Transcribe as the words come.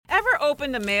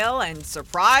open the mail and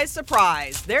surprise,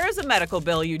 surprise, there's a medical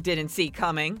bill you didn't see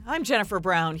coming. I'm Jennifer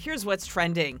Brown. Here's what's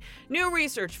trending. New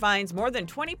research finds more than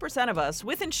 20% of us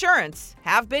with insurance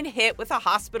have been hit with a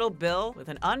hospital bill with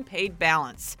an unpaid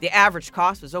balance. The average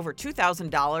cost was over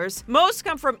 $2,000. Most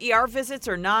come from ER visits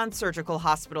or non-surgical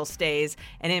hospital stays,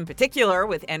 and in particular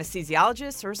with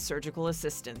anesthesiologists or surgical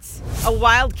assistants. A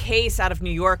wild case out of New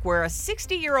York where a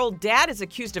 60-year-old dad is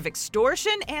accused of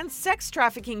extortion and sex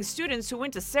trafficking students who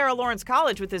went to Sarah Lawrence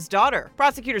College with his daughter.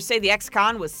 Prosecutors say the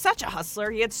ex-con was such a hustler,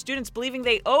 he had students believing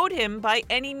they owed him by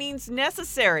any means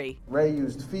necessary. Ray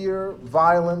used fear,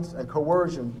 violence, and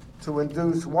coercion to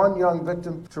induce one young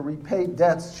victim to repay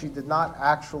debts she did not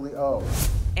actually owe.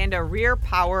 And a rear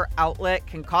power outlet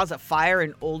can cause a fire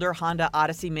in older Honda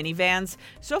Odyssey minivans.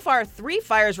 So far, 3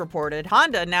 fires reported.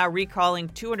 Honda now recalling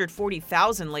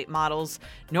 240,000 late models.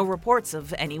 No reports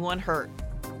of anyone hurt.